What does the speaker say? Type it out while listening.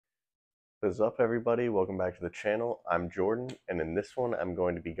What is up, everybody? Welcome back to the channel. I'm Jordan, and in this one, I'm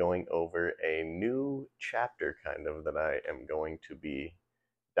going to be going over a new chapter, that I am going to be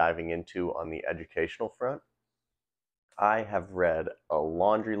diving into on the educational front. I have read a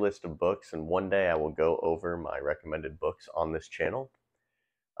laundry list of books, and one day I will go over my recommended books on this channel.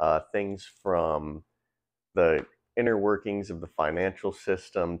 Things from the inner workings of the financial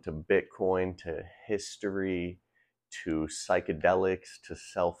system to Bitcoin to history to psychedelics to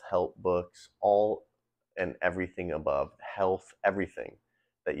self-help books, all and everything above, health, everything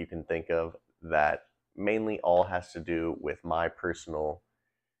that you can think of that mainly all has to do with my personal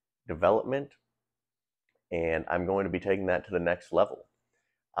development. And I'm going to be taking that to the next level.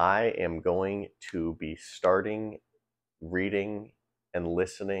 I am going to be starting reading and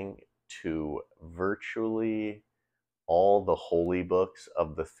listening to virtually all the holy books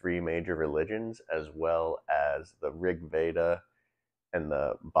of the three major religions, as well as the Rig Veda and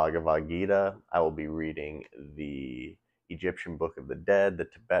the Bhagavad Gita. I will be reading the Egyptian Book of the Dead, the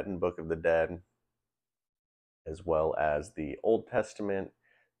Tibetan Book of the Dead, as well as the Old Testament,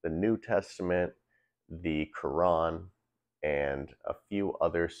 the New Testament, the Quran, and a few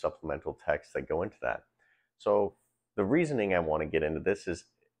other supplemental texts that go into that. So the reasoning I want to get into this is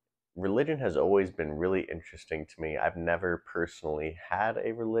religion has always been really interesting to me. I've never personally had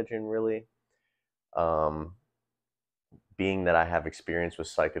a religion, really. Um, Being that I have experience with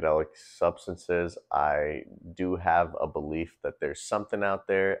psychedelic substances, I do have a belief that there's something out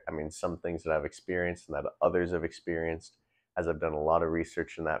there. I mean, some things that I've experienced and that others have experienced, as I've done a lot of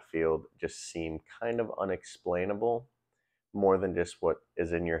research in that field, just seem kind of unexplainable, more than just what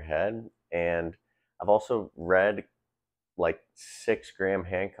is in your head. And I've also read like 6 Graham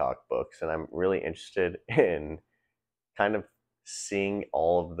Hancock books, and I'm really interested in kind of seeing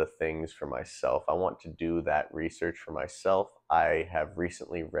all of the things for myself. I want to do that research for myself. I have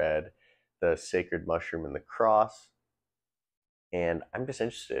recently read The Sacred Mushroom and the Cross, and I'm just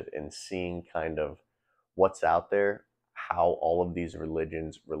interested in seeing kind of what's out there, how all of these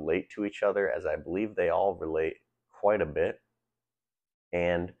religions relate to each other, as I believe they all relate quite a bit,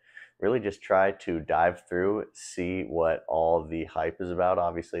 and really just try to dive through, see what all the hype is about.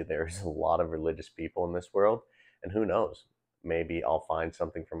 Obviously, there's a lot of religious people in this world, and who knows? Maybe I'll find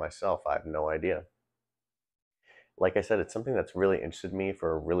something for myself. I have no idea. Like I said, it's something that's really interested me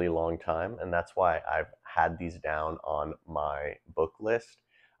for a really long time, and that's why I've had these down on my book list.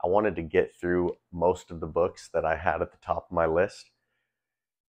 I wanted to get through most of the books that I had at the top of my list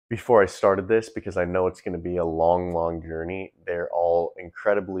before I started this, because I know it's going to be a long, long journey. They're all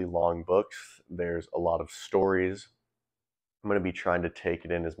incredibly long books. There's a lot of stories. I'm going to be trying to take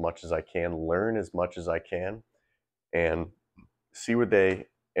it in as much as I can, learn as much as I can, and see where they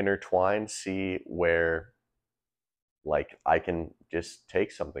intertwine, see where like I can just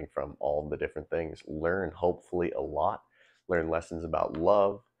take something from all the different things, learn hopefully a lot, learn lessons about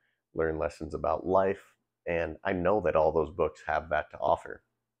love, learn lessons about life, and I know that all those books have that to offer.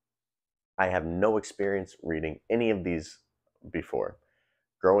 I have no experience reading any of these before.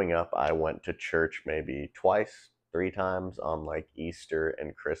 Growing up, I went to church maybe twice, 3 times on like Easter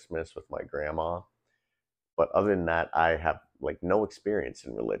and Christmas with my grandma. But other than that, I have like no experience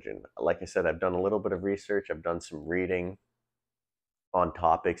in religion. Like I said, I've done a little bit of research, I've done some reading on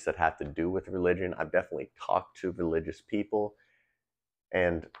topics that have to do with religion. I've definitely talked to religious people.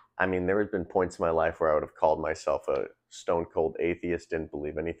 And I mean, there have been points in my life where I would have called myself a stone cold atheist, didn't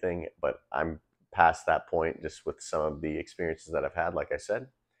believe anything, but I'm past that point just with some of the experiences that I've had, like I said.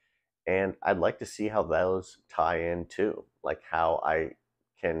 And I'd like to see how those tie in too, like how I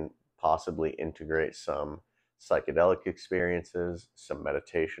can possibly integrate some psychedelic experiences, some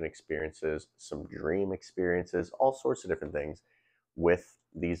meditation experiences, some dream experiences, all sorts of different things with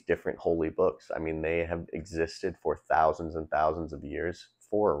these different holy books. I mean, they have existed for thousands and thousands of years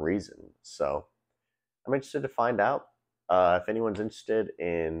for a reason. So I'm interested to find out. If anyone's interested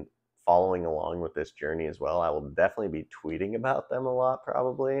in following along with this journey as well, I will definitely be tweeting about them a lot,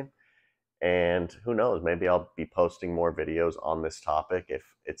 probably. And who knows, maybe I'll be posting more videos on this topic if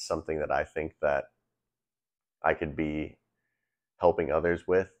it's something that I think that I could be helping others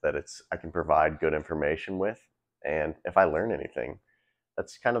with, that I can provide good information with, and if I learn anything.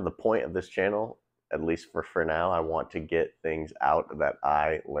 That's kind of the point of this channel, at least for now. I want to get things out that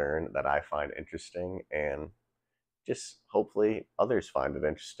I learn, that I find interesting, and just hopefully others find it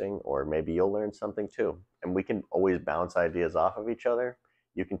interesting, or maybe you'll learn something too. And we can always bounce ideas off of each other.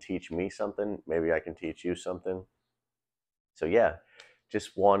 You can teach me something, maybe I can teach you something. So yeah,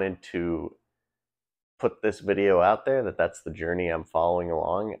 just wanted to put this video out there that that's the journey I'm following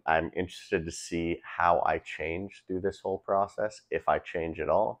along. I'm interested to see how I change through this whole process, if I change at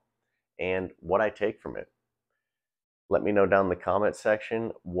all. and what I take from it. Let me know down in the comment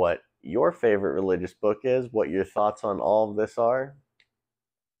section what your favorite religious book is, what your thoughts on all of this are.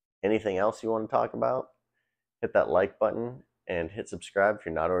 Anything else you want to talk about? Hit that like button and hit subscribe if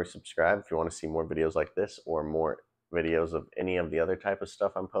you're not already subscribed. If you want to see more videos like this or more videos of any of the other type of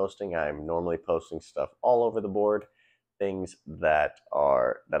stuff I'm posting, I'm normally posting stuff all over the board, things that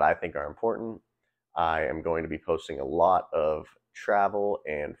I think are important. I am going to be posting a lot of travel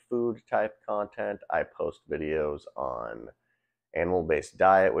and food type content. I post videos on animal-based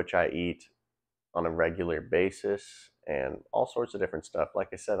diet, which I eat on a regular basis, and all sorts of different stuff. Like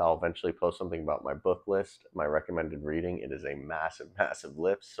I said, I'll eventually post something about my book list, my recommended reading. It is a massive, massive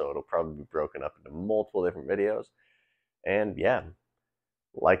list, so it'll probably be broken up into multiple different videos. And yeah,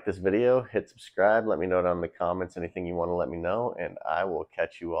 like this video, hit subscribe, let me know down in the comments anything you want to let me know, and I will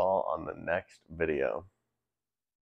catch you all on the next video.